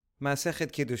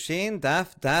Masechet Kiddushin,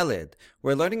 Daf Daled.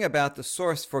 We're learning about the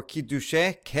source for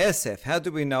Kiddushe Kesef. How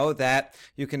do we know that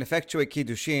you can effectuate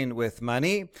Kiddushin with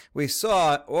money? We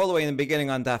saw all the way in the beginning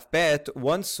on Daf Bet,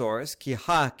 one source,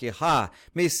 Kiha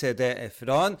Misede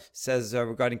Efron, says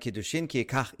regarding Kiddushin, Ki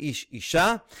Kach Ish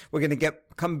Isha. We're going to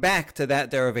come back to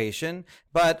that derivation,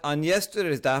 but on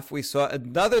yesterday's daf we saw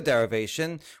another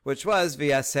derivation, which was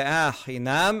V'yaseah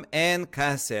Chinam and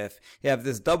Kasef. You have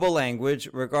this double language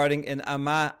regarding an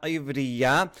Ama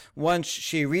Ivriya. Once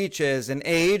she reaches an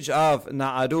age of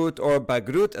Na'arut or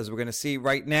Bagrut, as we're going to see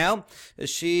right now,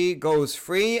 she goes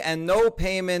free and no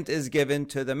payment is given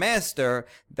to the master.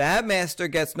 That master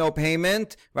gets no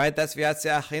payment, right? That's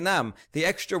V'yaseah Chinam. The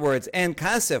extra words, and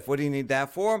Kasef, what do you need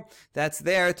that for? That's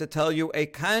there to tell you a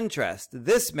contrast.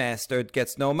 This master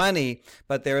gets no money,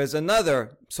 but there is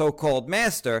another so-called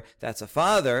master, that's a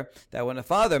father, that when a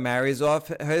father marries off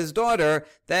his daughter,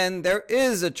 then there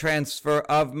is a transfer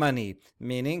of money,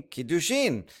 meaning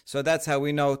Kiddushin. So that's how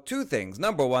we know two things.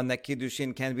 Number one, that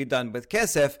Kiddushin can be done with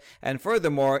Kesef, and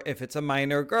furthermore, if it's a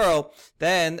minor girl,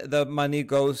 then the money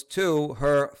goes to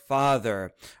her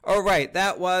father. Alright,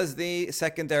 that was the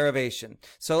second derivation.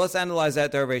 So let's analyze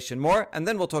that derivation more, and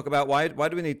then we'll talk about why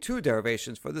do we need two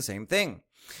derivations for the same thing.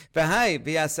 והי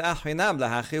ויעשה חינם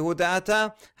להכיהו דעתה,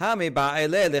 המי בא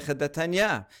אלה לכדתניא.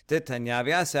 דתניא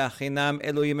ויעשה חינם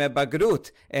אלו ימי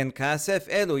בגרות, אין כסף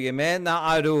אלו ימי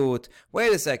נערות.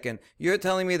 Wait a second, you're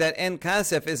telling me that en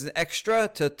kasef is an extra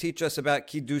to teach us about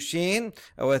Kiddushin,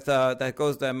 with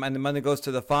the money goes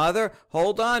to the father?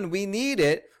 Hold on, we need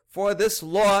it for this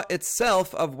law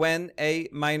itself of when a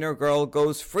minor girl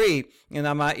goes free in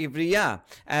Ama Ivriya.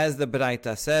 As the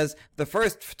Braita says, the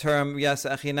first term,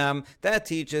 Yasa Achinam, that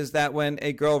teaches that when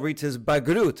a girl reaches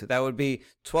Bagrut, that would be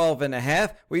 12 and a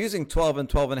half. We're using 12 and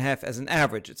 12 and a half as an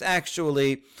average. It's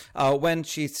actually when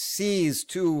she sees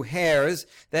two hairs,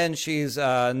 then she's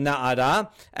Na'ara,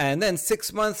 and then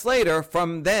 6 months later,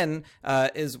 from then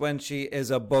is when she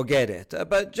is a Bogeret.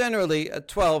 But generally,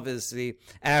 12 is the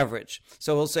average.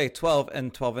 So we'll say 12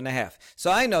 and 12 and a half. So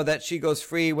I know that she goes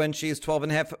free when she's 12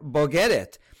 and a half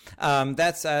Bogeret.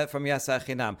 That's from Yasa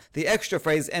Chinam. The extra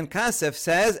phrase, en kasef,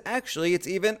 says actually it's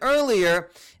even earlier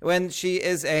when she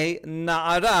is a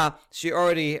na'ara. She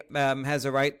already has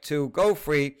a right to go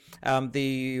free.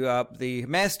 The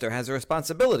master has a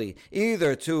responsibility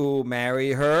either to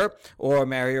marry her or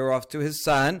marry her off to his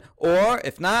son, or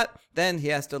if not, then he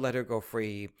has to let her go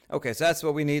free. Okay, so that's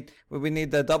what we need. We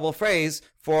need the double phrase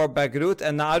for Bagrut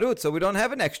and Na'arut. So we don't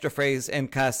have an extra phrase in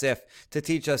Kasef to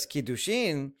teach us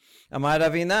Kiddushin. Amar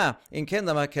Ravina, in ken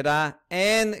lamakira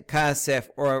en Kasef,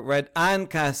 or read an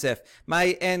Kasef.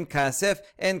 My en Kasef,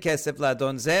 en Kesef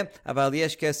ladon ze, aval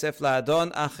yesh Kesef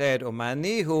ladon acher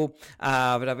umanihu.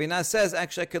 Ravina says,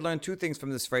 actually I could learn two things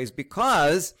from this phrase,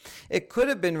 because it could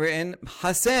have been written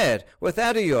Haser,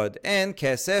 without a Yod. En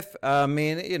Kesef,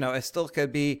 it still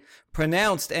could be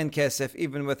pronounced en kesef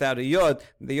even without a yod.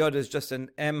 The yod is just an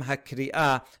em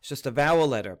hakri'ah, it's just a vowel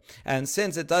letter. And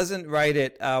since it doesn't write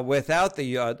it without the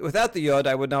yod,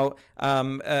 I would know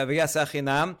v'yasa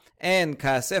chinam en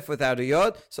kasef without a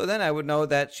yod. So then I would know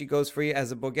that she goes free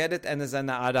as a bogeret and as a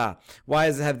na'ara. Why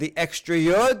does it have the extra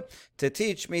yod? To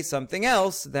teach me something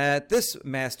else, that this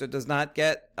master does not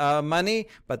get money,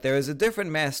 but there is a different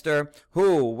master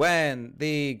who, when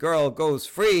the girl goes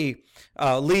free,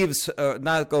 leaves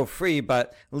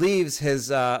his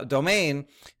domain,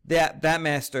 that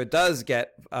master does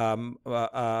get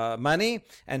money.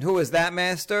 And who is that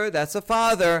master? That's a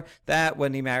father, that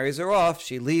when he marries her off,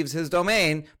 she leaves his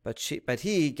domain, but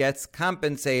he gets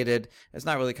compensated. It's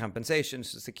not really compensation,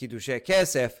 it's just a Kiddushe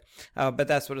Kesef, but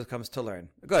that's what it comes to learn.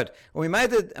 Good. Now we're going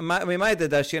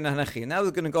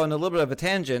to go on a little bit of a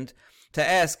tangent to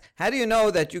ask, how do you know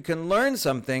that you can learn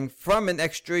something from an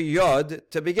extra yod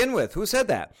to begin with? Who said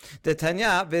that? The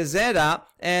Tanya, Vezera,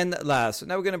 and La. So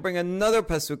now we're going to bring another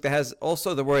pasuk that has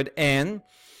also the word en,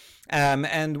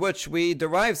 and which we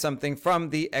derive something from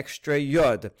the extra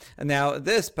yod. Now,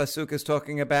 this pasuk is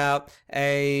talking about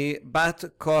a bat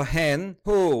kohen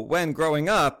who, when growing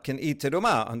up, can eat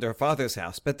terumah under her father's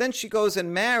house. But then she goes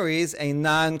and marries a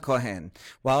non-kohen.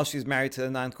 While she's married to the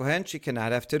non-kohen, she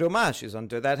cannot have terumah. She's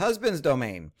under that husband's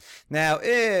domain. Now,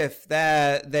 if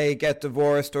they get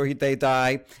divorced or they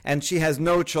die, and she has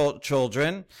no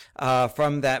children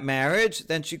from that marriage,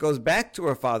 then she goes back to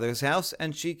her father's house,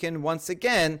 and she can once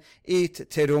again eat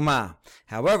terumah.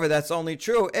 However, that's only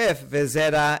true if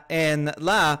vezera en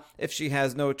la, if she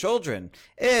has no children.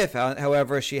 If,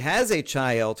 however, she has a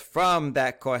child from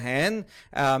that kohen,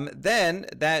 then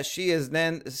that she is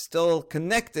then still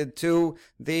connected to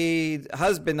the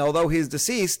husband, although he's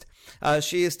deceased.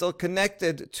 she is still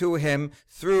connected to him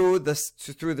through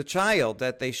the child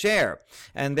that they share,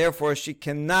 and therefore she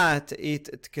cannot eat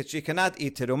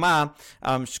teruma,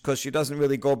 because she doesn't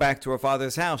really go back to her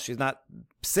father's house. She's not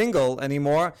single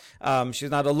anymore.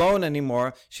 She's not alone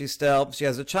anymore. She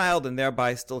has a child, and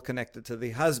thereby still connected to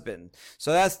the husband.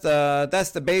 So that's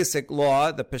the basic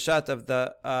law, the peshat of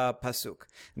the pasuk.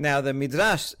 Now the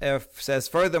midrash says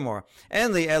furthermore,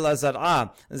 "Enli ela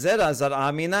zar'a, zera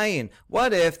zar'a minayin."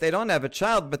 What if they don't have a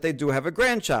child, but they do have a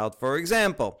grandchild? For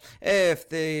example, if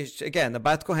the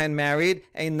bat kohen married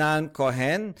a non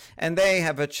kohen, and they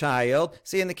have a child.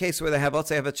 See, in the case where let's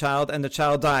say have a child, and the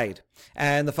child died,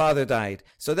 and the father died.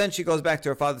 So then she goes back to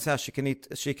her father's house. She can eat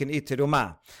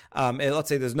teruma. Let's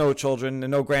say there's no children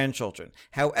and no grandchildren.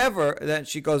 However, then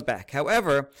she goes back.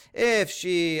 However, if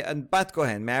a bat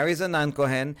kohen marries a non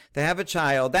kohen, they have a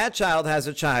child. That child has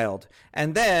a child,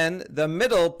 and then the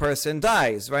middle person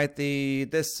dies. Right?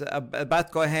 This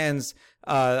bat kohen's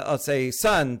let's say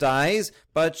son dies,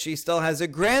 but she still has a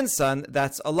grandson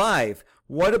that's alive.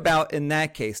 What about in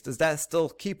that case? Does that still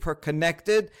keep her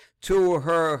connected to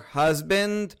her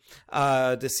husband,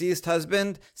 deceased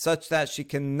husband, such that she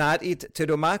cannot eat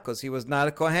teruma because he was not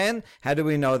a kohen? How do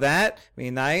we know that?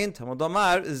 Minayin Talmud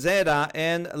Omar zera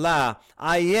en la,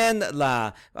 ayen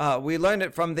la. We learn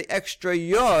it from the extra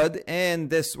yod in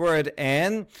this word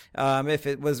en. If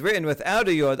it was written without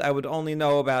a yod, I would only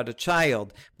know about a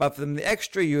child. But from the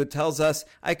extra yod tells us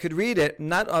I could read it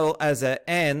not all as an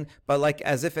en, but like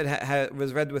as if it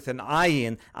was read with an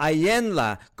ayin. Ayen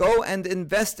la. Go and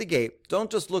investigate. Don't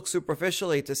just look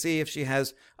superficially to see if she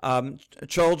has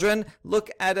children. Look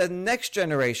at a next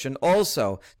generation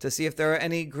also to see if there are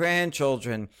any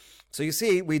grandchildren. So you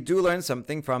see, we do learn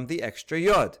something from the extra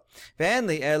yod.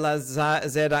 Ve'enli ela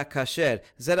zera kasher,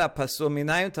 zera pasul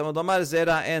minayim Talmud Omar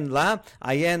zera en la,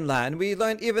 ayen la. And we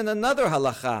learn even another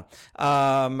halacha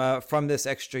from this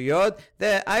extra yod,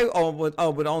 that I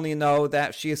would only know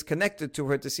that she is connected to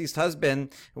her deceased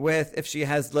husband if she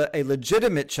has a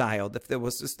legitimate child. If that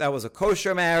was a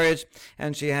kosher marriage,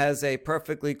 and she has a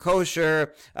perfectly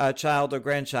kosher child or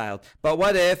grandchild. But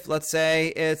what if, let's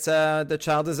say, the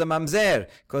child is a mamzer,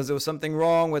 because there was something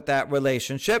wrong with that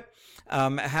relationship?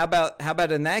 How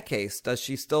about in that case? Does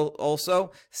she still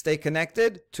also stay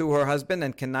connected to her husband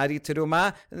and cannot eat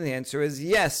teruma? And the answer is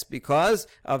yes, because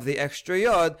of the extra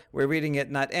yod. We're reading it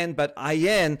not en but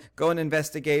ayen. Go and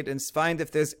investigate and find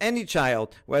if there's any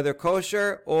child, whether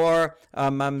kosher or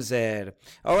mamzer.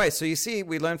 All right, so you see,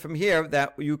 we learn from here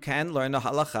that you can learn a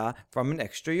halacha from an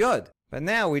extra yod. But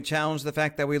now we challenge the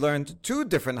fact that we learned two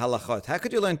different halachot. How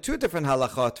could you learn two different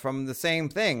halachot from the same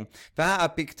thing? We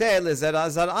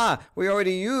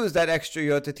already used that extra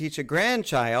yod to teach a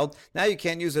grandchild. Now you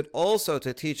can't use it also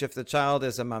to teach if the child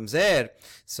is a mamzer.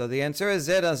 So the answer is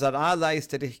zera zar'a la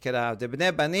isterich kera.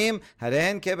 Debne banim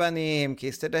haren kebanim ki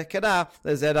isterich kera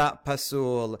lezera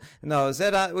pasul. No,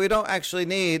 zera, we don't actually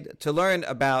need to learn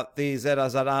about the zera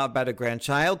zar'a about a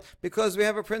grandchild, because we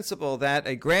have a principle that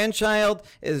a grandchild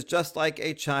is just like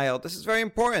a child. This is very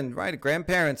important, right?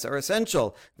 Grandparents are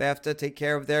essential. They have to take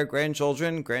care of their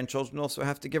grandchildren. Grandchildren also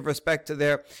have to give respect to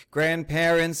their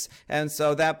grandparents. And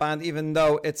so that bond, even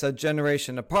though it's a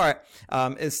generation apart,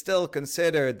 is still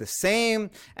considered the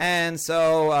same. And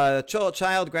so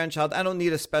child, grandchild, I don't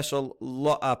need a special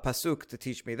pasuk to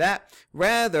teach me that.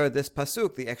 Rather, this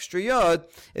pasuk, the extra yod,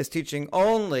 is teaching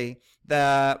only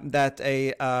that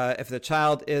if the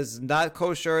child is not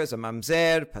kosher, is a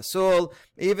mamzer, pasul,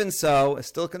 even so, is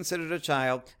still considered a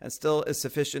child and still is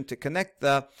sufficient to connect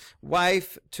the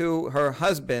wife to her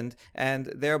husband and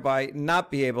thereby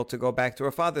not be able to go back to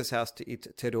her father's house to eat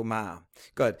teruma.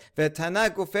 Good.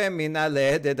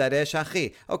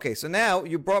 Okay, so now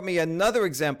you brought me another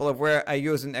example of where I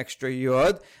use an extra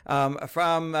yod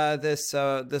from this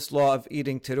law of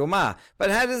eating teruma.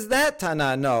 But how does that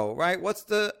Tana know, right?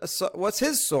 What's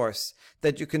his source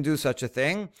that you can do such a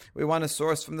thing? We want a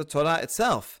source from the Torah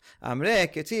itself.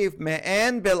 Amre ketiv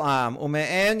me'en bil'am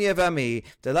u'me'en yevami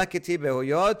dela ketiv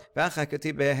behuyod v'acha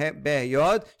ketiv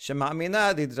behuyod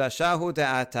shema'amina lidrashahu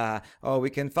da'ata. Oh,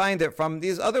 we can find it from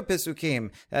these other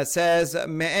Pesukim that says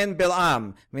me'en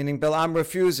bil'am, meaning Bil'am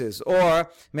refuses,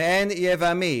 or me'en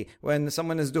yevami, when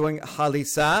someone is doing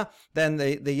halisa, then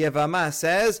the Yevama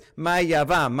says, my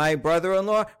Yavam, my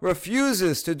brother-in-law,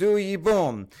 refuses to do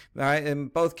Yibum. All right? In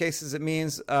both cases, it means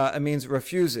means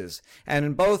refuses. And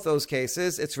in both those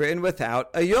cases, it's written without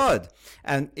a yod.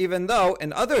 And even though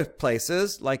in other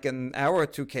places, like in our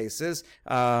two cases,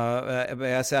 and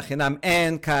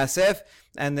kasef,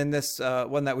 and then this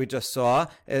one that we just saw,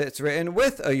 it's written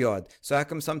with a yod. So how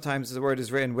come sometimes the word is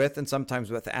written with and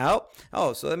sometimes without?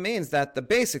 Oh, so that means that the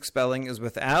basic spelling is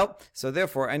without. So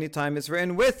therefore, anytime it's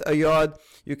written with a yod,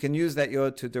 you can use that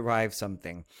yod to derive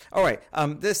something. All right,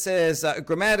 this is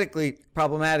grammatically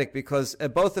problematic because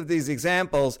both of these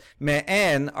examples,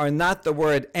 me'en, are not the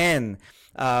word en.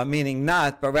 Meaning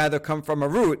not, but rather come from a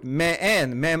root,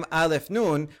 me'en, mem aleph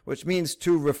nun, which means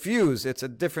to refuse. It's a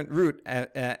different root,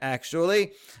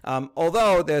 actually,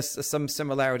 although there's some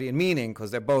similarity in meaning,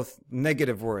 because they're both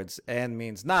negative words. En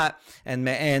means not, and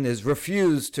me'en is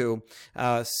refuse to.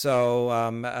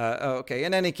 Okay,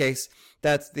 in any case,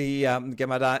 that's the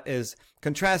Gemara is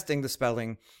contrasting the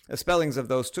spellings of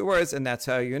those two words, and that's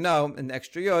how you know an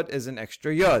extra yod is an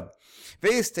extra yod.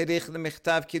 V'yisterich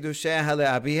lemechtav kiddusheha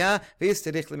le'aviha,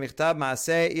 v'yisterich lemechtav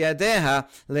ma'aseh yadeha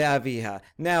le'aviha.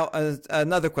 Now,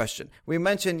 another question. We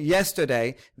mentioned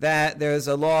yesterday that there's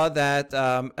a law that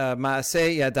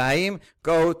ma'aseh yadayim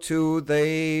go to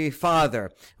the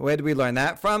father. Where do we learn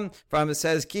that from? It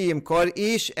says, Ki yimkor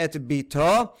ish et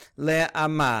bito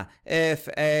le'ama. If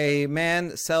a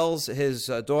man sells his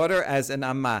daughter as an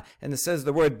amma, and it says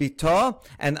the word bito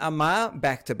and amma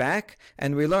back to back,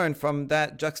 and we learn from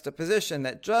that juxtaposition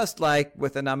that just like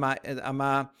with an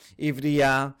amma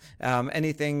ivriya,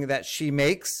 anything that she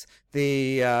makes,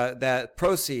 that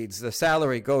proceeds, the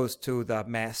salary goes to the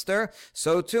master.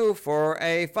 So too for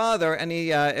a father,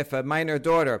 if a minor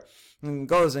daughter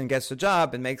goes and gets a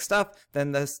job and makes stuff,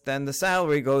 then the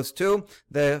salary goes to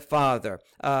the father.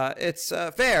 It's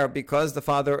fair because the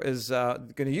father is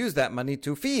going to use that money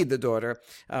to feed the daughter,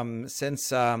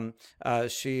 since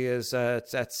she is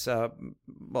that's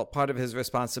part of his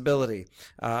responsibility.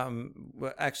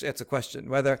 Actually, it's a question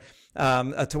whether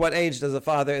to what age is the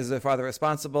father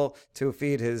responsible to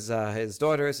feed his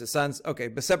daughters, his sons? Okay,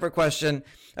 but separate question.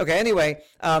 Okay, anyway,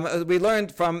 we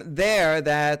learned from there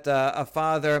that a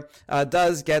father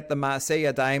does get the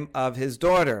Maaseh Yadayim of his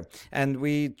daughter. And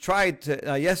we tried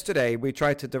to, yesterday,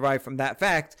 to derive from that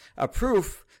fact a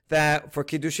proof that for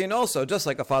Kiddushin also, just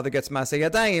like a father gets Maaseh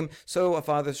Yadayim, so a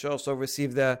father should also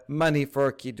receive the money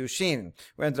for Kiddushin.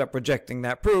 We ended up rejecting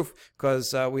that proof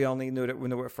because we only knew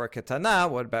it for a Ketana.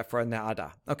 What about for a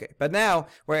Ne'ada? Okay, but now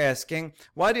we're asking,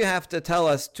 why do you have to tell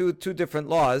us two different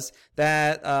laws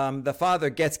that the father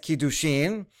gets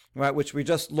Kiddushin, right, which we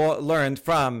just learned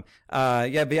from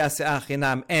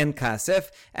Achinam and Kasef,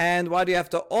 and why do you have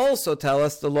to also tell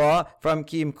us the law from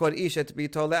Kim Kor Ishet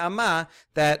Bito Le'ama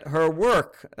that her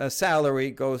work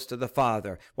salary goes to the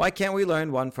father? Why can't we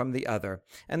learn one from the other?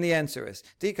 And the answer is,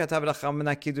 if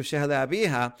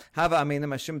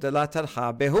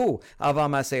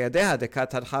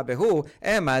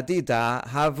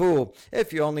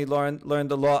you only learn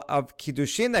the law of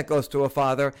Kiddushin that goes to a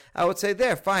father, I would say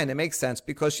there, fine, it makes sense,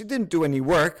 because she didn't do any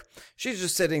work. She's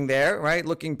just sitting there, right,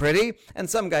 looking pretty, and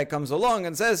some guy comes along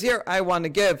and says, here, I want to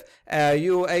give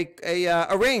you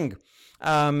a ring.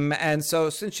 And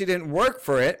so since she didn't work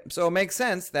for it, so it makes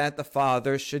sense that the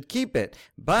father should keep it.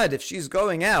 But if she's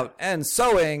going out and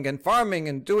sewing and farming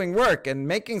and doing work and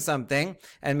making something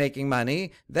and making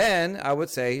money, then I would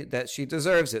say that she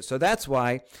deserves it. So that's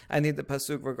why I need the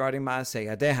pasuk regarding Maaseh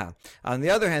Yadeha. On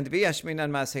the other hand, V'yashminan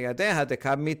Maaseh Yadeha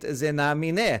dekamit zena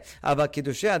mineh ava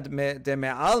kiddusha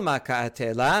deme'alma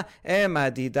ka'atela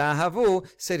emadida havu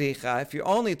siricha. If you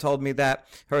only told me that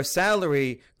her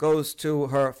salary goes to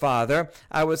her father,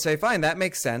 I would say, fine, that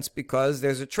makes sense because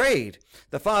there's a trade.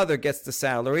 The father gets the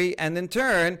salary, and in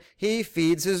turn, he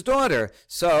feeds his daughter.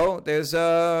 So there's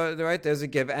a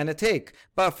give and a take.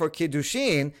 But for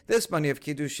Kiddushin, this money of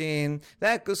Kiddushin,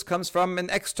 that comes from an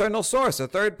external source, a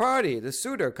third party. The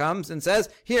suitor comes and says,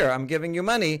 here, I'm giving you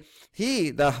money.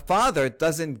 The father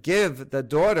doesn't give the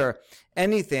daughter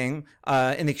anything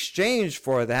in exchange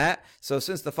for that. So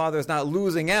since the father is not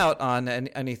losing out on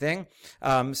anything,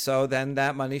 so then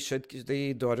that money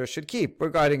the daughter should keep.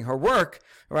 Regarding her work,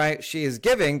 right, she is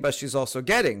giving, but she's also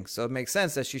getting. So it makes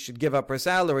sense that she should give up her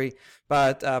salary.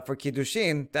 But for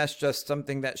Kiddushin, that's just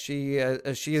something that she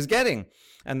is getting.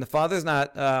 And the father's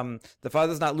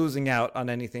not losing out on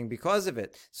anything because of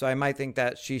it. So I might think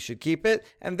that she should keep it,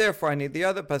 and therefore I need the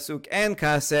other pasuk and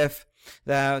kasef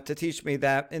to teach me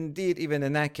that indeed, even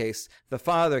in that case, the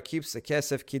father keeps the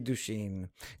kesef kiddushin.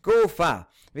 Gufa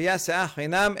v'yaseh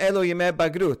achinam elu yemei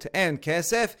bagrut and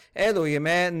kesef elu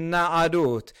yemei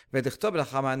na'arut v'dichtob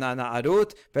lachamana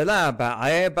na'arut v'la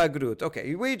ba'e bagrut.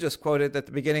 Okay, we just quoted at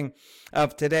the beginning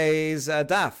of today's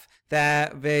daf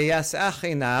that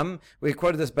Veyasachinam, we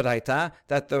quoted this Baraita,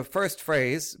 that the first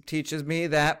phrase teaches me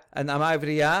that an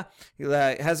Amavriya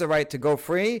has a right to go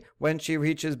free when she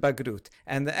reaches Bagrut.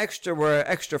 And the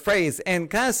extra phrase, En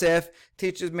Kasef,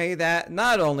 teaches me that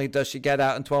not only does she get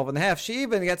out in 12 and a half, she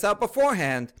even gets out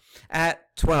beforehand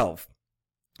at 12.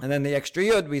 And then the extra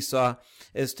yud we saw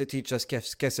is to teach us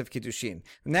Kesef Kiddushin.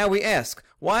 Now we ask,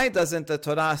 why doesn't the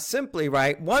Torah simply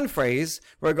write one phrase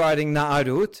regarding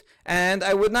Na'arut, and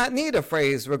I would not need a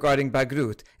phrase regarding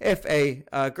Bagrut? If a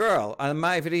girl, a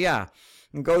Ma'ivriya,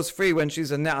 goes free when she's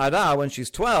a Na'ara, when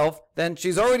she's 12, then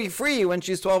she's already free when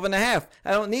she's 12 and a half.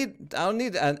 I don't need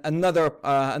another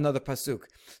pasuk.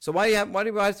 So why do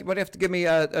you have to give me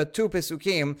two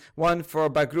pesukim, one for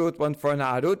Bagrut, one for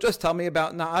Na'arut? Just tell me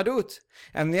about Na'arut.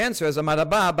 And the answer is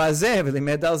Amarabah Bazeh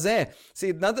v'limed al zeh.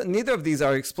 See, neither of these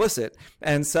are explicit,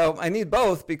 and so I need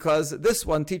both because this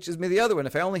one teaches me the other one.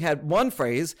 If I only had one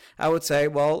phrase, I would say,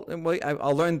 well,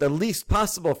 I'll learn the least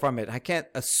possible from it. I can't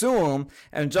assume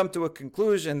and jump to a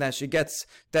conclusion that she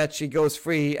goes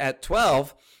free at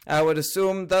 12. I would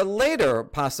assume the later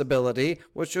possibility,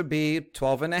 which would be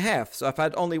 12 and a half. So if I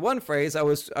had only one phrase, I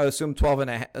would assume 12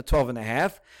 and a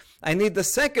half. I need the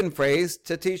second phrase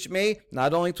to teach me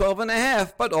not only 12 and a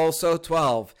half, but also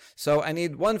 12. So I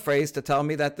need one phrase to tell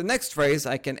me that the next phrase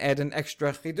I can add an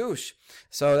extra chidush.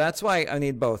 So that's why I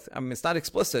need both. I mean, it's not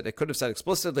explicit. It could have said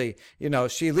explicitly,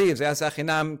 she leaves. Okay,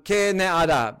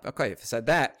 if it said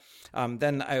that,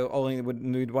 then I only would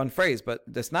need one phrase, but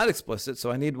that's not explicit, so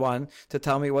I need one to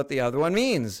tell me what the other one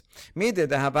means. And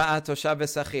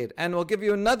we'll give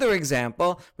you another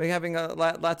example. We're having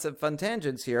lots of fun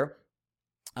tangents here.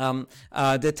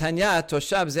 Detanya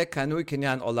Toshav ze kanui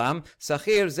kinyan olam,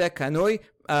 Sachir ze kanui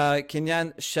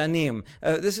kinyan shanim.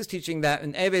 This is teaching that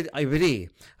an Eved Ivri,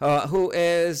 who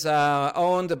is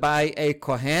owned by a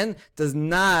Kohen, does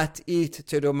not eat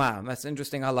terumah. That's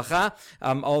interesting halacha.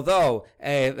 Although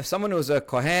someone who's a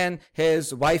Kohen,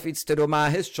 his wife eats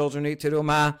terumah, his children eat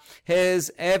terumah, his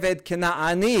Eved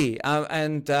Kena'ani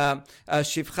and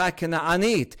Shivcha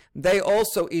Kena'anit, they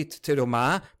also eat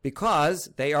terumah because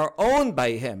they are owned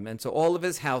by him, and so all of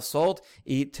his household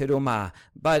eat terumah.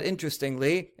 But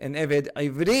interestingly, an Eved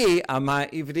Ivri, Ama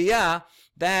Ivriya,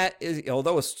 that is,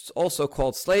 although it's also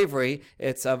called slavery,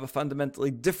 it's of a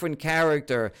fundamentally different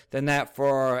character than that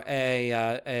for a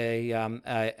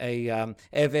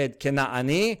Eved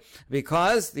Kena'ani,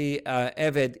 because the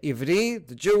Eved Ivri,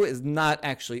 the Jew, is not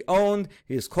actually owned.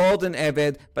 He is called an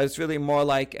Eved, but it's really more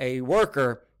like a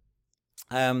worker.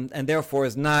 And therefore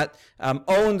is not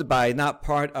owned by, not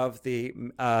part of the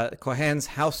Kohen's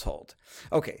household.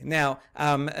 Okay, now,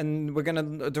 and we're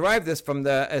going to derive this from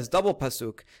as double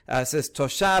pasuk. It says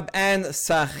Toshab and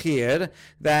Sachir,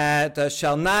 that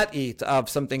shall not eat of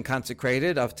something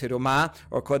consecrated, of Tirumah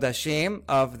or Kodashim,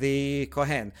 of the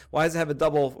Kohen. Why does it have a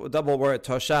double word,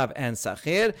 Toshav and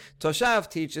Sachir? Toshav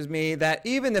teaches me that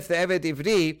even if the Eved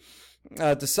Ivri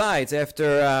decides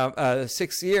after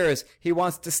 6 years he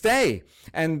wants to stay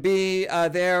and be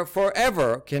there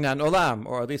forever, Kinyan Olam,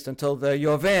 or at least until the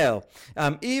Yovel.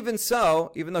 Even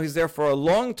so, even though he's there for a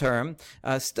long term,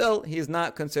 still he is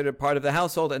not considered part of the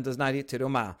household and does not eat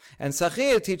terumah. And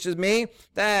Sachir teaches me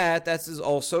that that is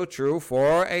also true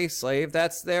for a slave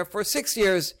that's there for 6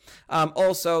 years,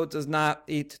 also does not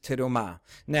eat terumah.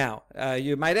 Now,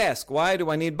 you might ask, why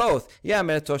do I need both?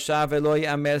 Yamer toshav velo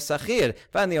yamer Sachir.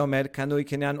 Vani omer kanui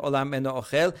kinyan olam eno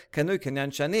ochel, kanui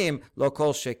kinyan shanim lo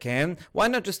kol sheken. Why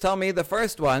not just tell me the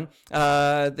first one,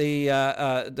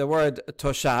 the word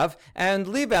toshav, and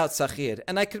leave out Sachir?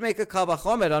 And I could make a kal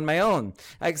vachomer on my own.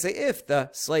 I could say, if the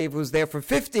slave who's there for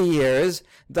 50 years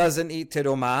doesn't eat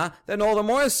terumah, then all the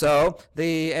more so,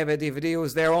 the Eved Ivri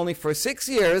who's there only for 6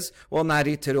 years will not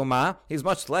eat terumah. He's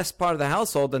much less part of the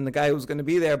household than the guy who's going to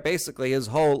be there basically his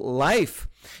whole life.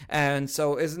 And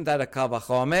so isn't that a kal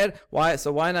vachomer?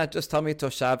 Why not just tell me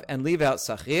toshav and leave out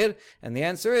Sachir? And the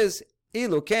answer is,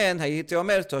 אילו כן, הייתי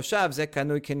אומר, תושב זה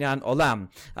קנוי קניין עולם.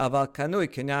 אבל קנוי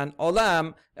קניין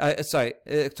עולם,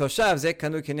 תושב זה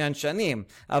קנוי קניין שנים.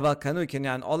 אבל קנוי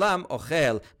קניין עולם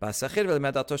אוכל. בסחיר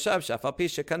ולמד התושב, שאף על פי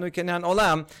שקנוי קניין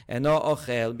עולם, אינו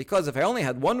אוכל. Because if I only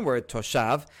had one word,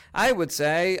 תושב, I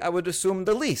would assume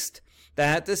the least.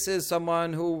 That this is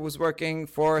someone who was working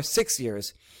for 6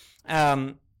 years.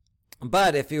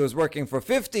 But if he was working for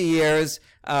 50 years,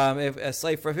 if a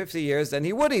slave for 50 years, then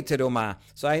he would eat teruma.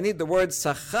 So I need the word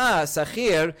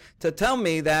sachir to tell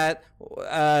me that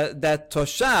that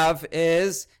toshav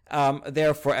is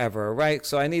there forever, right?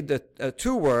 So I need the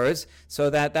two words, so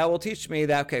that will teach me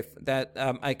that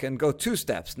I can go two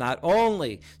steps. Not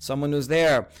only someone who's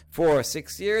there for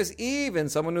 6 years, even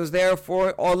someone who's there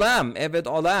for olam, eved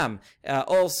olam,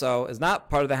 also is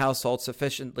not part of the household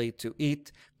sufficiently to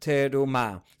eat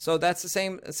teruma. So that's the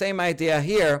same idea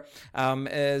here.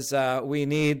 Is we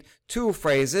need two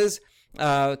phrases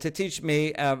to teach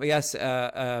me Vyas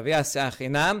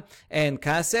Achinam and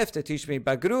Kasef to teach me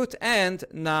Bagrut and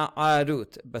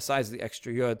Na'arut, besides the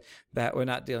extra Yud that we're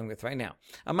not dealing with right now.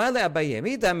 Amale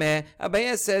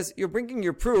Abaye says, you're bringing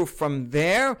your proof from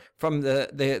there, from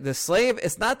the slave.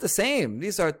 It's not the same.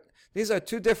 These are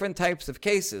two different types of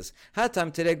cases.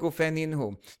 Hatam tere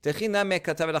gufeninhu. Techina me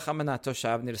katav lachamana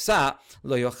toshav nirsa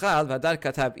lo yochal vadar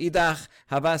katav idach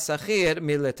hava sachir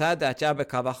mileta da'atya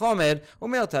b'kav hachomer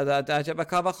umilta da'atya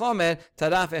b'kav hachomer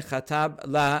taraf echatab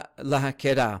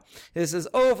lahakera. This is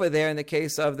over there in the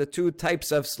case of the two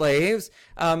types of slaves.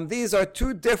 These are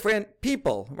two different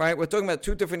people, right? We're talking about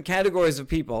two different categories of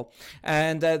people,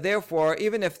 and therefore,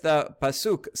 even if the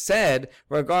pasuk said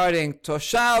regarding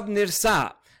toshav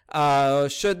nirsa,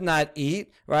 should not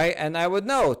eat, right? And I would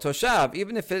know, toshav,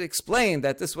 even if it explained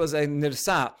that this was a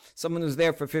nirsa, someone who's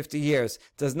there for 50 years,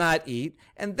 does not eat.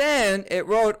 And then it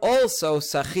wrote also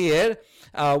sachir,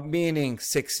 meaning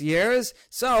 6 years.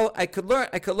 So I could learn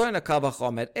a kal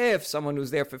vachomer. If someone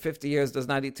who's there for 50 years does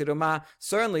not eat teruma,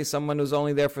 certainly someone who's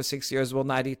only there for 6 years will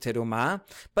not eat teruma.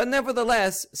 But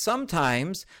nevertheless,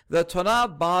 sometimes the Torah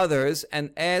bothers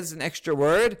and adds an extra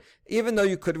word, even though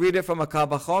you could read it from a kal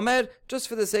vachomer, just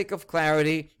for the sake of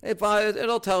clarity.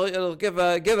 It'll give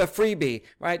a freebie,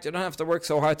 right? You don't have to work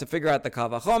so hard to figure out the kal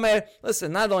vachomer.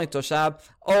 Listen, not only toshab,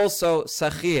 also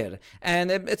sachir,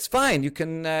 and it's fine. You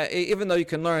can, even though you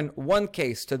can learn one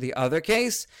case to the other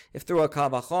case, if through a kal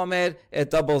vachomer,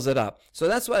 it doubles it up. So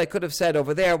that's what I could have said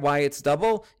over there. Why it's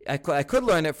double? I could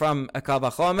learn it from a kal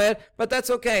vachomer, but that's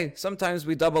okay. Sometimes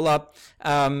we double up.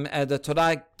 The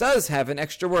Torah does have an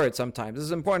extra word. Sometimes this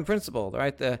is an important principle,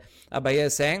 right? The Abaye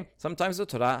is saying sometimes the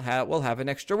Torah will have an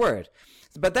extra word.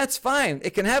 But that's fine.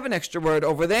 It can have an extra word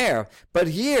over there. But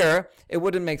here, it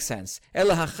wouldn't make sense.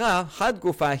 Elahacha had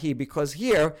gufahi, because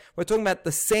here, we're talking about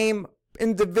the same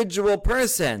individual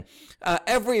person.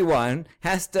 Everyone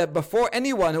has to, before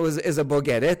anyone who is a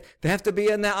bogeret, they have to be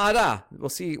a ne'ara. We'll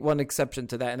see one exception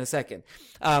to that in a second.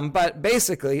 But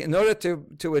basically, in order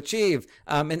to achieve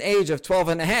an age of 12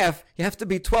 and a half, you have to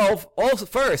be 12 also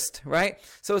first, right?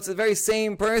 So it's the very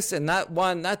same person,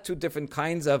 not two different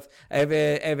kinds of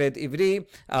Eved Ivri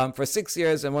for 6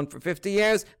 years and one for 50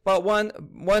 years, but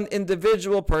one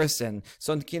individual person.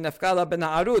 So kinafkala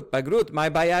bena'arut, bagrut, my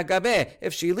Biah gabe.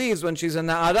 If she leaves when she's a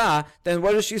na'ara, then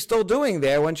what is she still doing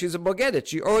there when she's a bogeret?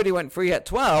 She already went free at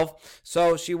 12,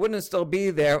 so she wouldn't still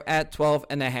be there at 12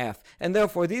 and a half. And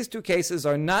therefore, these two cases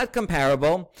are not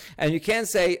comparable, and you can't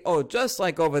say, oh, just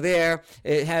like over there,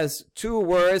 it has two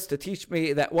words to teach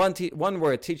me that one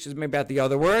word teaches me about the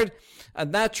other word.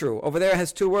 Not true. Over there it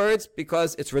has two words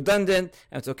because it's redundant,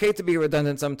 and it's okay to be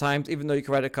redundant sometimes, even though you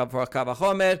can write it for a kal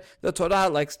vachomer. The Torah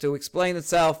likes to explain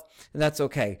itself, and that's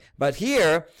okay. But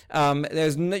here,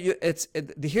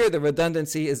 here the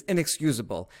redundancy is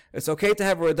inexcusable. It's okay to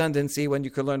have a redundancy when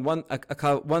you can learn one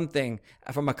thing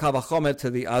from a kal vachomer to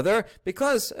the other,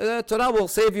 because Torah will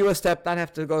save you a step, not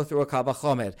have to go through a kal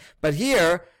vachomer. But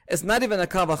here, it's not even a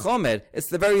kal vachomer. It's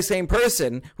the very same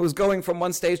person who's going from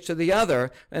one stage to the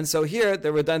other. And so here,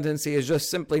 the redundancy is just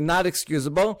simply not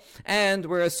excusable. And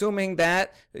we're assuming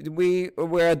that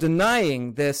we're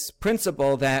denying this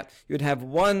principle that you'd have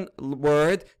one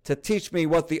word to teach me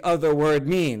what the other word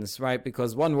means, right?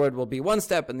 Because one word will be one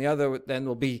step and the other then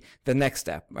will be the next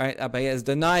step, right? Abaye is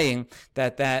denying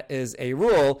that is a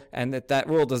rule, and that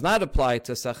rule does not apply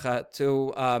to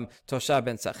Toshab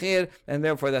and Sachir, and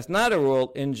therefore that's not a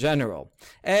rule in general.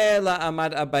 Ela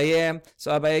amad Abaye.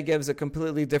 So Abaye gives a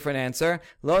completely different answer.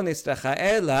 Lo nistracha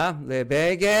ela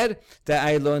lebeged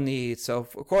da'ailoni. So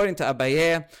according to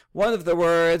Abaye, one of the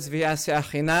words v'yaseh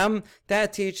achinam,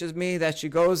 that teaches me that she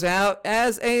goes out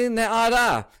as a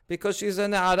ne'ara, because she's a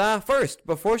ne'ara first,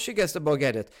 before she gets to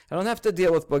bogeret. I don't have to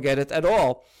deal with bogeret at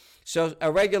all. So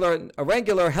a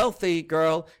regular healthy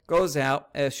girl goes out,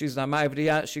 as she's nama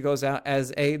ivriya, she goes out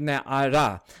as a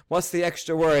ne'ara. What's the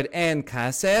extra word? And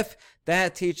kasef,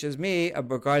 that teaches me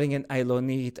regarding an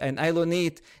Ailonit. An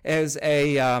Ailonit is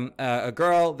a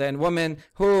girl, then woman,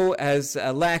 who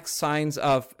lacks signs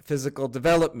of physical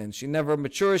development. She never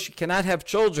matures. She cannot have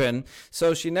children,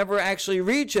 so she never actually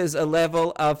reaches a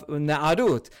level of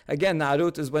na'arut. Again,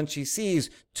 na'arut is when she sees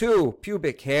 2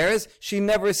 pubic hairs. She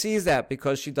never sees that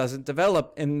because she doesn't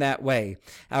develop in that way.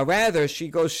 Rather, she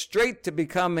goes straight to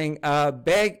becoming a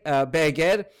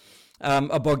beged,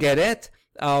 a bogeret,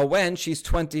 when she's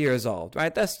 20 years old,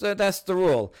 right? That's the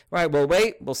rule, right? We'll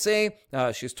wait, we'll see.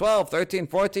 She's 12, 13,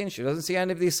 14. She doesn't see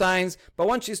any of these signs. But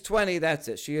once she's 20, that's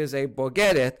it. She is a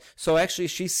bogeret. So actually,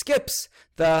 she skips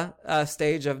the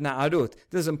stage of na'arut.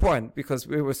 This is important because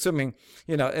we were assuming,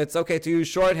 it's okay to use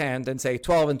shorthand and say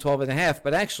 12 and 12 and a half,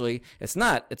 but actually it's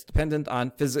not. It's dependent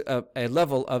on a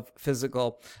level of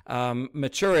physical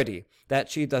maturity that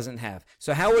she doesn't have.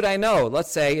 So how would I know?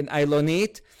 Let's say an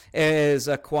Ailonit is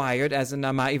acquired as a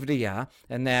Nama Ivriya,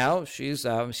 and now she's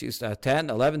 10,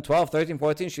 11, 12, 13,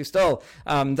 14. She still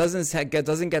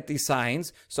doesn't get these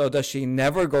signs. So does she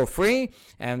never go free?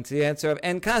 And the answer of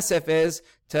En Kasef is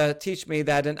to teach me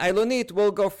that an Ailonit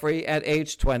will go free at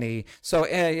age 20. So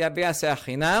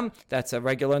that's a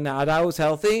regular Na'ara who's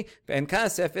healthy. En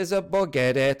Kasef is a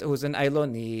Bogeret who's an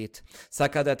Ailonit.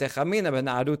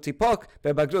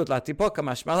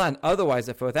 Otherwise,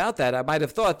 if without that, I might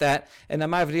have thought that an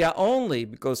Amavriya only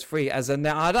goes free as a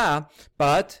Na'ara,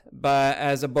 but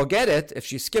as a Bogeret, if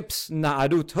she skips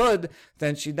Na'arut hood,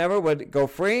 then she never would go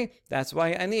free. That's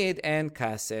why I need En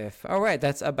Kasef. All right,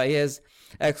 that's Abaye's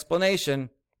explanation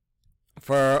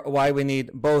for why we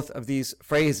need both of these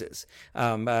phrases.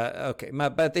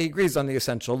 But he agrees on the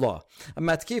essential law.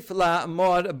 Matkif la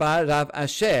mor bar Rav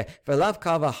Asher v'lav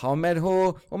kal v'chomer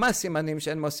hu u'ma simanim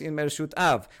she'en mosin mershut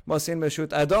av mosin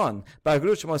mershut adon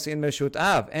bagrut shemosin mershut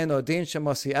av en odin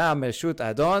shemosia mershut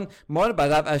adon. Mor bar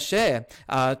Rav Asher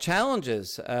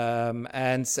challenges and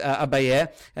Abaye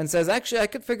and says, actually, I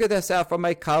could figure this out from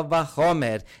my kal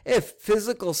v'chomer. If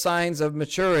physical signs of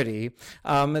maturity,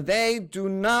 they do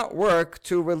not work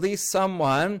to release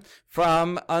someone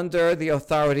from under the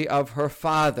authority of her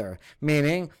father,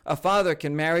 meaning a father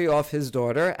can marry off his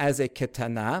daughter as a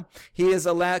ketana. He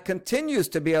continues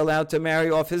to be allowed to marry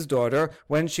off his daughter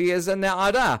when she is a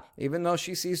ne'ara. Even though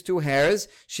she sees 2 hairs,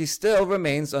 she still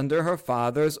remains under her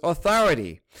father's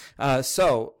authority.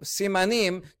 So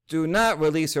simanim do not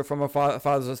release her from her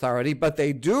father's authority, but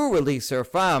they do release her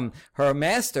from her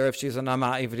master if she's an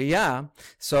Ama Ivriya.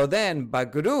 So then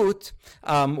Bagrut,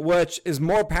 which is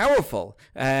more powerful,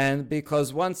 and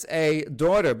because once a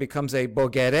daughter becomes a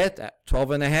Bogeret at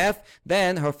 12 and a half,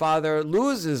 then her father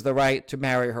loses the right to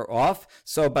marry her off.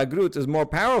 So Bagrut is more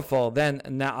powerful than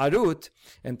Na'arut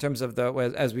in terms of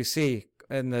as we see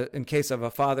in case of a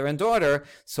father and daughter,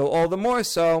 so all the more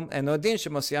so, and Odin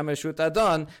Shemosiyam Reshut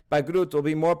Adon, Bagrut will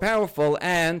be more powerful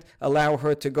and allow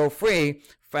her to go free.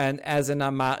 And as an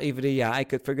Ama Ivriya, I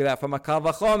could figure that from a Kal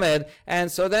Vachomer, and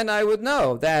so then I would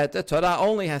know that the Torah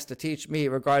only has to teach me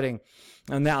regarding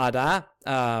Ne'ara,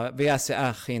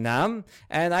 V'yase'ah Chinam,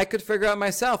 and I could figure out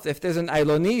myself, if there's an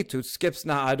Ailonit who skips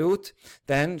Na'arut,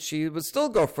 then she would still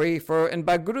go free in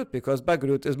Bagrut, because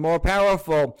Bagrut is more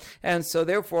powerful, and so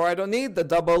therefore I don't need the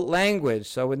double language.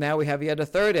 So now we have yet a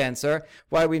third answer,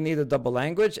 why we need a double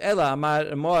language. Ela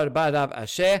amar mor barav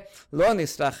ashe, lo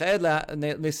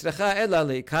nisracha ela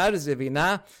li'ikar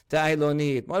zivina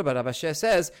ta'ailonit. Mor barav ashe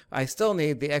says, I still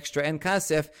need the extra en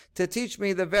kasef to teach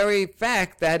me the very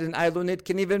fact that an Ailonit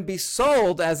can even be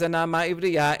sold as an Ama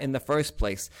Ivriya in the first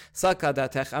place.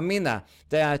 Sakadatech amina,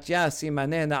 de'atya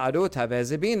simane na'arut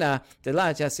havezebina,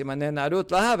 de'latya simane na'arut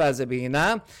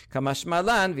lahavezebina,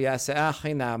 kamashmalan v'yase'ah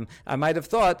chinam. I might have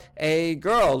thought a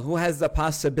girl who has the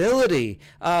possibility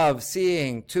of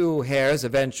seeing 2 hairs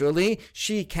eventually,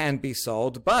 she can be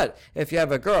sold. But if you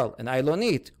have a girl, an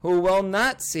Ailonit, who will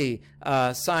not see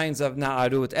signs of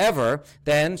Na'arut ever,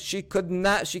 then she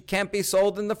can't be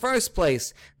sold in the first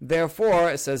place.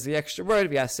 Therefore, it says the extra word,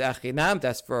 v'yase'ah chinam,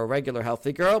 that's for a regular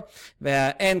healthy girl.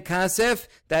 En kasef,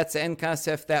 that's en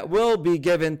kasef that will be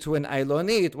given to an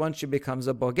Ailonit once she becomes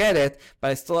a Bogeret,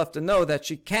 but I still have to know that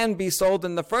she can be sold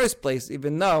in the first place,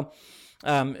 even though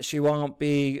she won't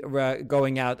be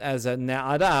going out as a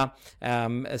Ne'ara.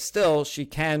 Still, she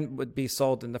would be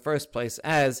sold in the first place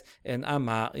as an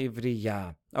Ama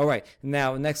Ivriya. All right.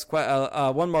 Now, next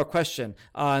one more question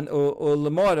on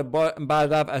Ulamor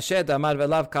Barav Ashed Amar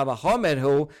Velav Kavahomer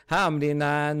Hu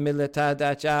Hamrinan Milita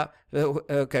Dacha.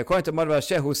 Okay, according to Mordechai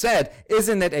Asher, who said,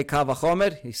 "Isn't it a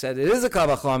Kavahomer?" He said, "It is a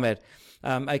Kavahomer."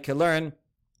 I could learn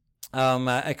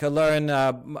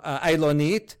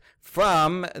Ailonit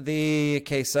from the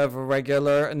case of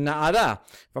regular na'ara.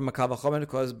 From a kavachomer,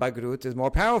 because bagrut is more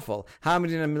powerful. But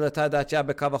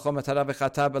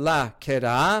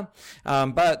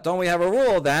don't we have a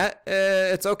rule that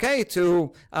it's okay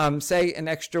to say an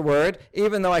extra word,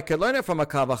 even though I could learn it from a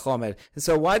kavachomer?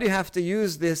 So why do you have to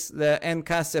use the en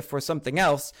kasef for something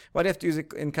else? Why do you have to use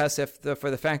it in kasef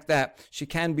for the fact that she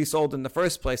can be sold in the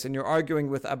first place, and you're arguing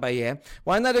with Abaye?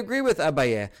 Why not agree with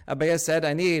Abaye? Abaye said,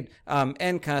 I need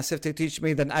en kasef to teach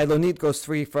me that Ailonit goes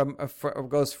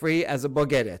free as a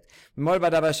bogeret.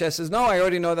 Morbad Abashe says, no, I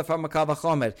already know that from a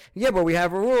kavachomer. Yeah, but we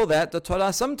have a rule that the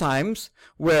Torah sometimes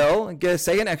will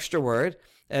say an extra word.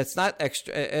 It's not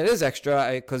extra, it is extra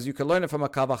because you can learn it from a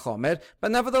kavachomer,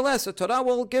 but nevertheless, the Torah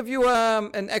will give you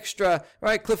an extra,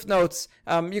 right, cliff notes.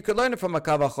 You could learn it from a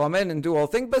kavachomer and do all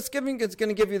things, but it's going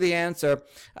to give you the answer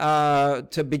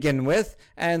to begin with,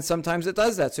 and sometimes it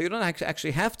does that. So you don't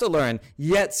actually have to learn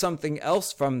yet something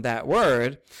else from that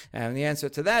word, and the answer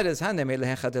to that is, okay,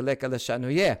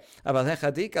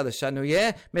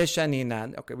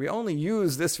 we only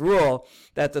use this rule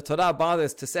that the Torah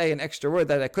bothers to say an extra word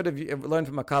that I could have learned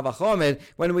from a kavachomer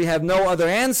when we have no other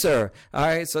answer. All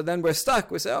right, so then we're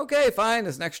stuck. We say, okay, fine,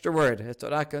 it's an extra word. The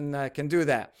Torah can do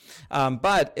that.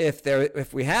 But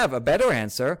if we have a better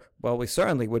answer, well, we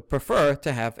certainly would prefer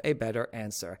to have a better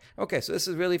answer. Okay, so this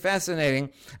is really fascinating.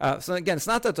 So again, it's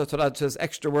not that the Torah says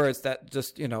extra words that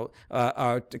just,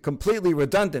 are completely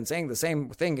redundant, saying the same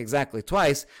thing exactly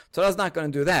twice. Torah's not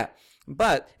going to do that.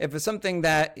 But if it's something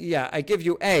that, I give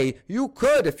you A, you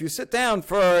could, if you sit down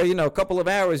for, a couple of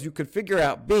hours, you could figure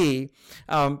out B,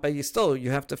 but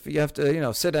you have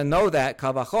to sit and know that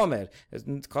kavachomer.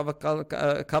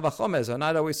 Kavachomers are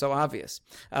not always so obvious.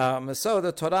 So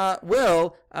the Torah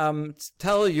will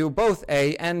tell you both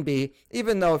A and B,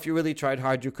 even though if you really tried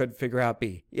hard, you could figure out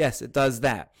B. Yes, it does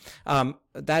that.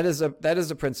 That is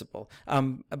a principle.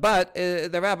 But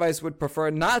the rabbis would prefer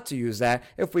not to use that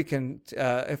if we can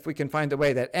find a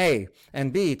way that A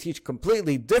and B teach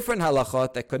completely different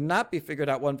halachot that could not be figured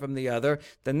out one from the other.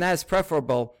 Then that's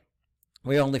preferable.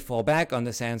 We only fall back on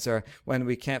this answer when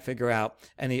we can't figure out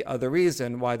any other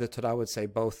reason why the Torah would say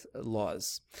both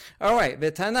laws. All right.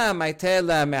 V'tana maitel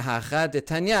mehacha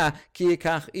detanya ki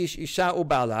yikach ish isha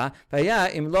ubala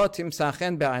v'ya im lo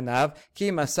timsachen be'anav ki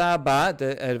masa ba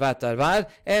dervat darvar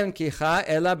en kicha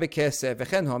ela bekesef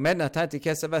v'chen homer natati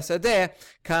kesef asadeh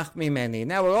kach mimeni.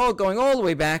 Now we're all going all the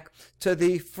way back to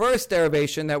the first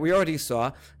derivation that we already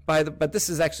saw. But this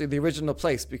is actually the original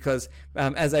place because,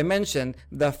 as I mentioned,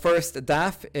 the first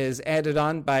daf is added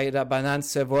on by Rabbanan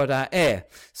Sevora'eh.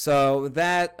 So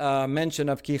that mention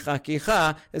of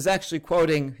kicha is actually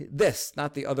quoting this,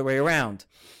 not the other way around.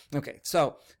 Okay,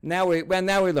 so now we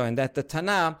learn that the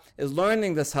Tana is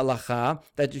learning this halacha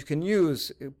that you can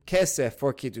use kesef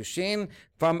for kiddushin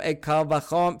from a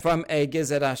kalvachom, from a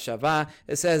gezerah shava.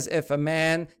 It says if a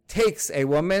man takes a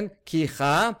woman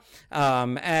kicha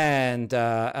and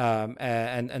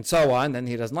so on, then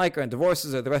he doesn't like her and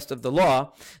divorces her, the rest of the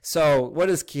law. So what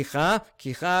is kicha?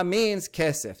 Kicha means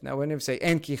kesef. Now when you say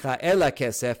en kicha ela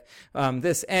kesef,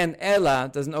 this en ela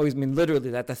doesn't always mean literally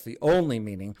that. That's the only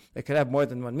meaning. It could have more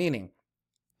than one meaning.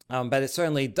 But it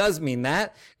certainly does mean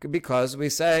that because we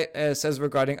say, it says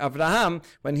regarding Avraham,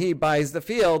 when he buys the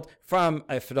field from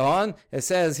Ephron, it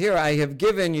says here, I have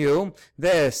given you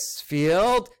this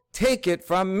field, take it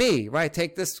from me, right?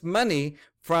 Take this money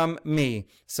from me.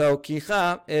 So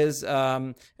kicha is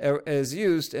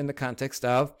used in the context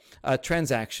of a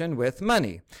transaction with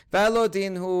money. So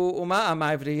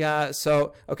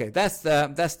okay, that's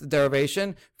the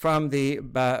derivation from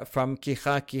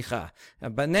kicha.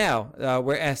 But now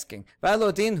we're asking, why do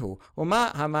I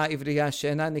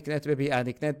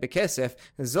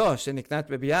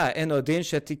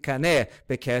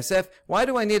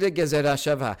need a gezerah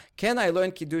shava? Can I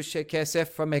learn kiddush kesef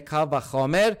from a kal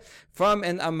vachomer? From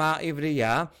an Ama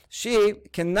Ivriya, she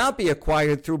cannot be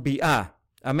acquired through Biah.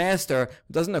 A master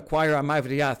doesn't acquire Ama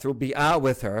Ivriya through Biah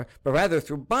with her, but rather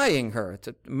through buying her. It's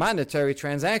a monetary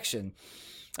transaction.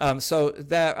 So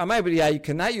the Ama Ivriya, you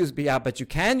cannot use Biah, but you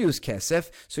can use Kesef.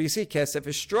 So you see, Kesef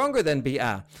is stronger than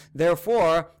Biah.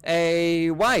 Therefore,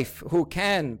 a wife who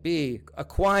can be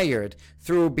acquired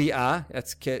through Biah,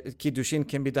 that's Kiddushin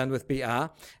can be done with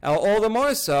Biah, all the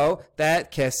more so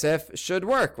that Kesef should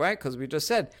work, right? Because we just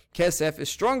said Kesef is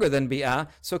stronger than Biah,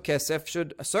 so Kesef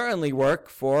should certainly work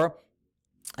for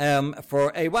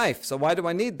for a wife. So why do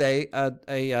I need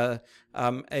a gezerah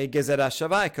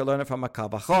shava? I could learn it from a kal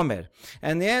vachomer.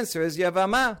 And the answer is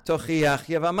yavama tochiach.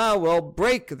 Yavama will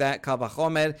break that kal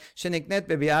vachomer. Sheniknet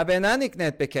bebi'ah ve'ena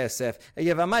niknet bekesef. A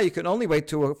yavama, you can only wait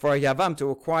for a yavam to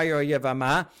acquire a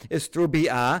yavama is through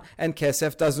bi'ah, and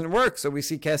kesef doesn't work. So we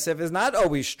see kesef is not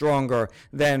always stronger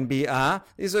than bi'ah.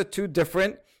 These are two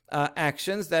different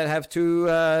actions that have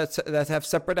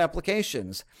separate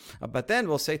applications. But then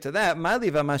we'll say to that, yeah,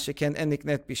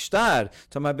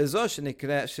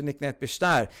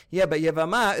 but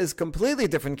Yevama is completely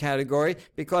different category,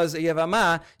 because a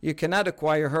Yevama, you cannot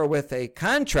acquire her with a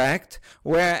contract,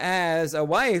 whereas a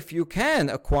wife you can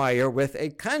acquire with a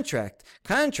contract.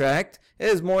 Contract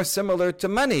is more similar to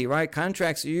money, right?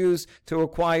 Contracts are used to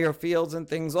acquire fields and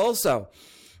things also.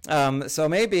 So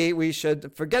maybe we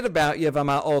should forget about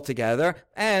Yevama altogether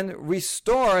and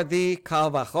restore the Kal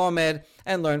Vachomer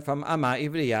and learn from Ama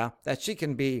Ivriya that she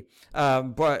can be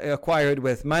acquired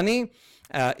with money,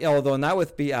 although not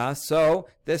with Biah. So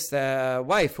this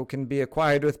wife who can be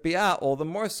acquired with Biah, all the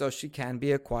more so she can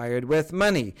be acquired with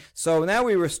money. So now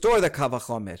we restore the Kal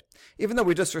Vachomer. Even though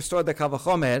we just restored the Kal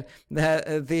Vachomer,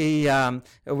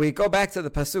 we go back to the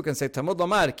pasuk and say Tamud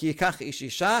Lomar ki yikach ish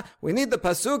isha. We need the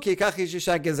pasuk ki yikach ish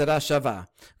isha gezerah shava.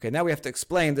 Okay, now we have to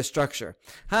explain the structure.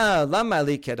 Ha lama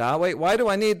li keda. Wait, why do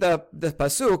I need the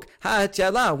pasuk? Ha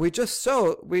tiala. We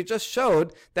just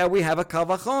showed that we have a Kal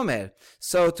Vachomer.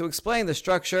 So to explain the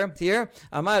structure here,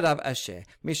 Amar Rav Asher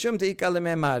mishum deika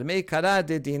lememar meikara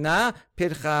dedina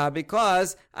pircha,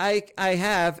 because I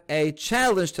have a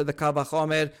challenge to the Kal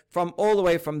Vachomer from all the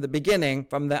way from the beginning,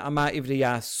 from the Ama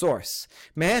Ivriya source.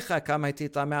 Mehecha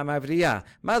kamaitit la Ama Ivriya,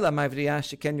 ma la Ama Ivriya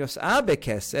sheken yos'a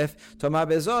bekesef, toma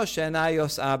bezo shena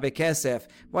yos'a bekesef.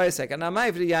 Wait a second, Ama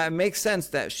Ivriya, it makes sense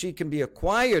that she can be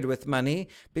acquired with money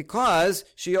because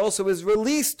she also is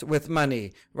released with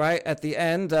money, right? At the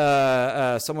end,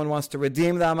 someone wants to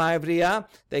redeem the Ama Ivriya,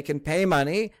 they can pay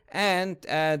money, and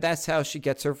that's how she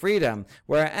gets her freedom.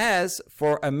 Whereas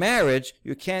for a marriage,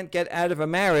 you can't get out of a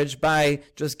marriage by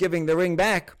just giving the ring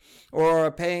back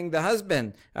or paying the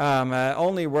husband.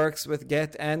 Only works with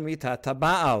get and mitat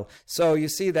baal. So you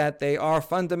see that they are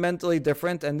fundamentally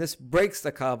different, and this breaks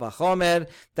the Kal Vachomer.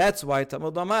 That's why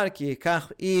Tamud Amar ki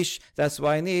yikach ish. That's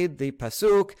why I need the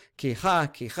pasuk kicha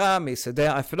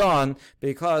misedeh Efron,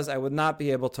 because I would not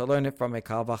be able to learn it from a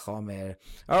Kal Vachomer.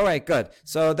 All right, good.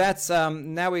 So that's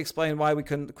now we explain why we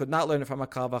could not learn it from a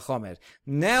Kal Vachomer.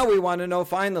 Now we want to know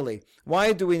finally,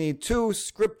 why do we need two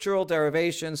scriptural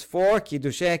derivations for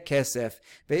Kiddushin Kesef?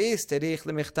 Ve'istirich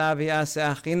lemichtav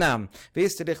yaseh achinam.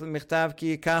 Ve'istirich lemichtav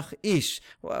ki yikach ish.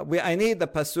 I need the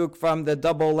pasuk from the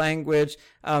double language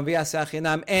v'yaseh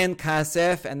achinam and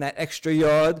kasef, and that extra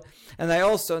yod. And I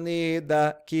also need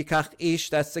the ki yikach ish,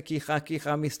 that's the kicha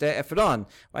misedeh Efron.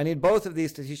 I need both of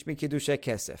these to teach me Kiddushin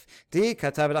Kesef. Di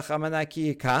katav rachamana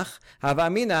ki yikach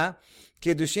havamina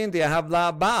Kiddushin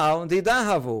di'ahavla ba'al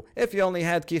di'dahavu. If you only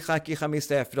had kicha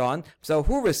misedeh Efron, so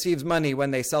who receives money when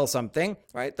they sell something?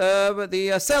 Right,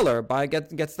 the seller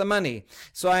gets the money.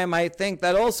 So I might think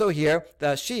that also here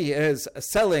that she is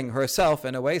selling herself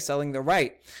in a way, selling the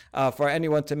right for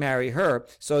anyone to marry her,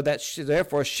 so that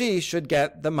therefore she should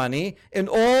get the money in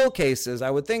all cases.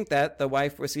 I would think that the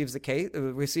wife receives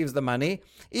the money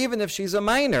even if she's a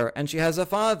minor and she has a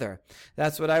father.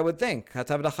 That's what I would think. That's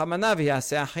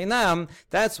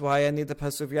why I need the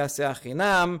pasuk yaseh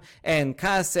achinam and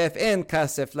kasef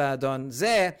la'adon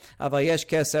zeh, aval yesh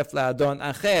kesef la'adon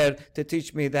acher, to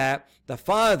teach me that the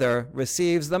father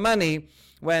receives the money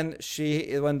when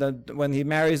he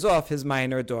marries off his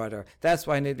minor daughter. That's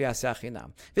why I need yaseh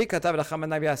achinam. V'katav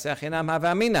rachamana yaseh achinam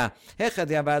havamina hechad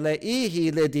yavale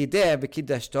ihi ledideh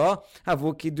v'kidashto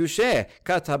havu kiddushe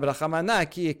katav rachamana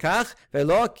ki yikach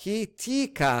velo ki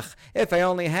tikach. If I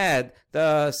only had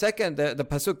the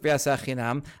pasuk v'yaseh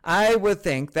achinam, I would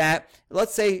think that,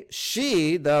 let's say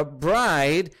she, the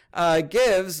bride,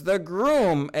 gives the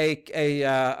groom a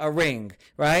ring,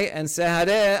 right? And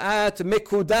sehareh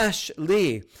mikudash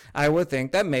li. I would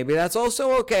think that maybe that's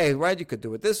also okay, right? You could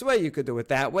do it this way, you could do it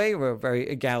that way. We're very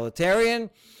egalitarian.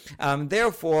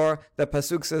 Therefore, the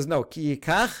pasuk says no, ki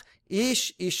yikach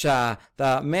ish isha.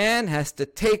 The man has to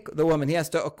take the woman. He has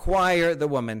to acquire the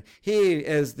woman. He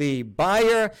is the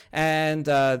buyer, and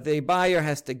the buyer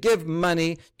has to give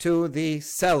money to the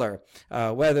seller.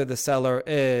 Whether the seller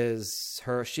is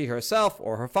she herself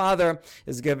or her father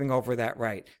is giving over that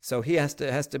right. So he has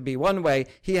to be one way.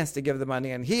 He has to give the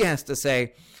money, and he has to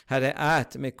say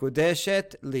hareat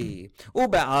mikudeshet li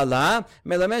ube'ala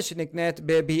melamed sheniknet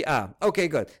bebi'ah. Okay,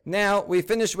 good. Now we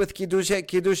finish with Kiddushin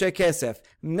Kesef.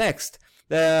 Next,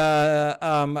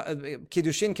 the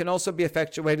Kiddushin can also be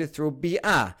effectuated through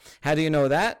Biah. How do you know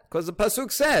that? Because the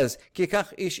Pasuk says,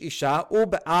 Kikach ish isha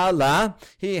ub'ala,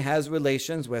 he has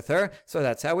relations with her. So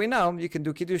that's how we know you can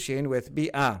do Kiddushin with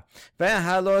Biah.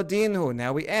 Ve'halo dinhu.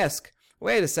 Now we ask,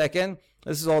 wait a second.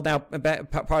 This is all now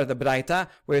part of the Braita.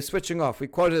 We're switching off. We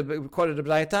quoted the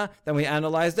Braita, then we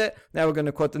analyzed it. Now we're going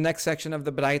to quote the next section of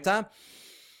the Braita,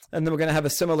 and then we're going to have a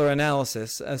similar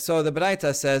analysis. So the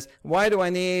Braita says, why do I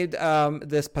need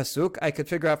this pasuk? I could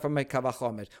figure out from my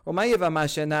kavachomer. U'ma yevama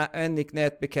shena en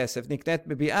niknet bekesef, niknet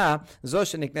bebi'ah, zo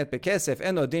sheniknet bekesef,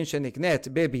 en odin sheniknet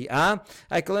bebi'ah.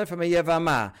 I can learn from a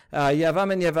yevama.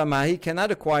 Yavam and yevama, he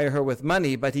cannot acquire her with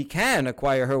money, but he can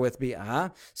acquire her with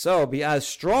bi'ah. So bi'ah is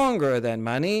stronger than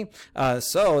money.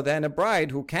 So then a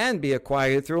bride who can be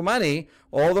acquired through money,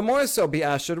 all the more so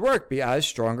Biah should work. Biah is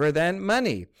stronger than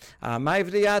money.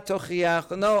 Amavriyah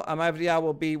tochiach. No, Amavriyah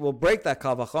will break that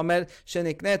kal vachomer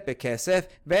sheniknet bekesef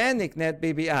ve'niknet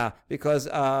bebiah, because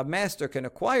a master can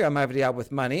acquire Amavriyah with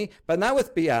money, but not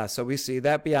with Biah. So we see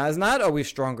that Biah is not always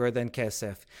stronger than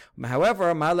kesef.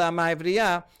 However, mala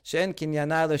Amavriyah shen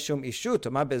kinyana l'shum ishut,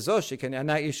 ma bezosh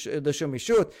kinyana l'shum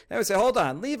ishut. Then we say, hold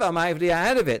on, leave Amavriyah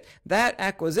out of it. That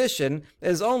acquisition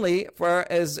is only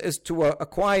is to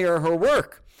acquire her work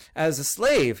as a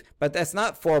slave, but that's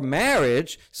not for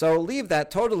marriage, so leave that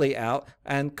totally out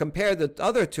and compare the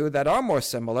other two that are more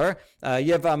similar.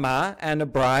 Yevama and a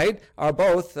bride are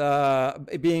both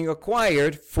being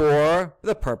acquired for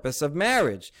the purpose of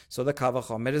marriage, so the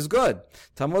kavachomer is good.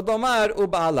 Tamud lomar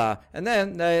uba'ala, and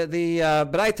then the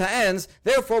Braita ends,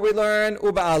 therefore we learn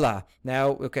uba'ala.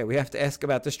 Now, okay, we have to ask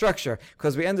about the structure,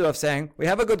 because we ended off saying we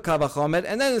have a good kavachomer,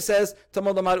 and then it says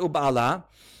Tamud lomar uba'ala.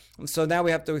 So now we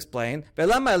have to explain. Wait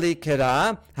a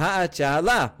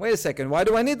second. Why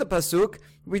do I need the pasuk?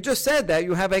 We just said that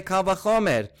you have a kal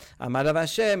vachomer. Amar Rav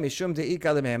Ashi mishum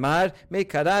deika lememar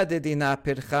meikara dedina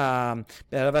pircha.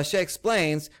 Rav Ashi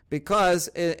explains, because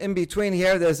in between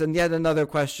here there's yet another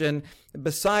question.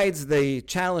 Besides the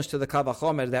challenge to the kal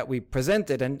vachomer that we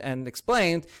presented and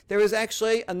explained, there is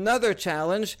actually another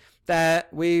challenge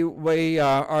that we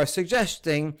are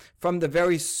suggesting from the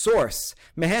very source.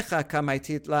 Mehecha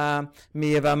kamaititla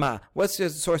miyevama. What's the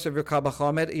source of your kal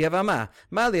vachomer? Yevama.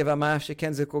 Ma yevama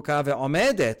sheken zikuka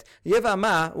ve'omedet.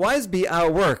 Yevama. Why is Biah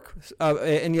work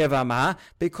in Yevama?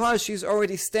 Because she's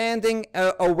already standing,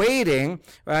 awaiting.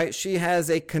 Right? She has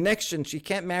a connection. She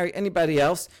can't marry anybody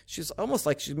else. She's almost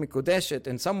like she's mikudeshet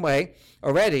in some way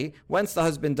already. Once the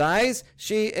husband dies,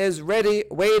 she is ready,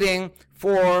 waiting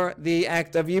for the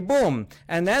act of Yibum.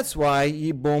 And that's why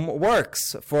Yibum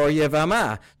works for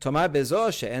Yevama.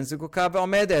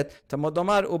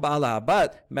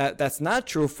 But that's not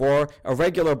true for a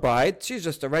regular bride. She's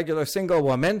just a regular single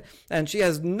woman, and she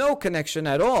has no connection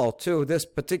at all to this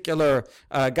particular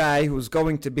guy who's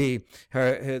going to be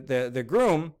the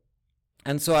groom.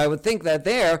 And so I would think that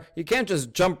there, you can't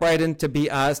just jump right into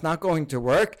Biah. It's not going to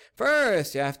work.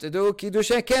 First, you have to do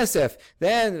Kiddushin Kesef.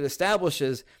 Then it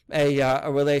establishes a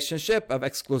relationship of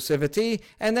exclusivity.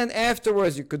 And then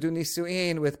afterwards, you could do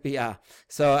Nisu'in with Biah.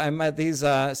 So I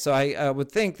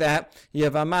would think that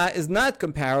Yevama is not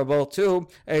comparable to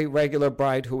a regular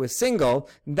bride who is single.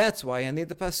 That's why I need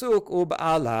the Pasuk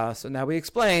Uba'ala. So now we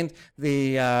explained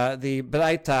the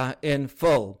Braita in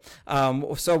full.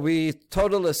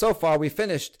 So far we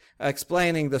finished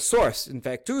explaining the source. In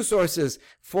fact, two sources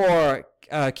for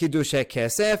Kiddushin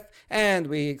Kesef, and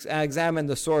we examined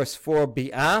the source for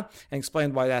Biah and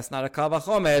explained why that's not a kal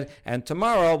vachomer. And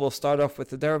tomorrow we'll start off with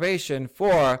the derivation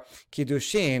for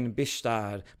Kiddushin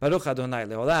Bishtar. Baruch Adonai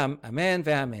Leolam. Amen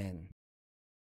ve'amen.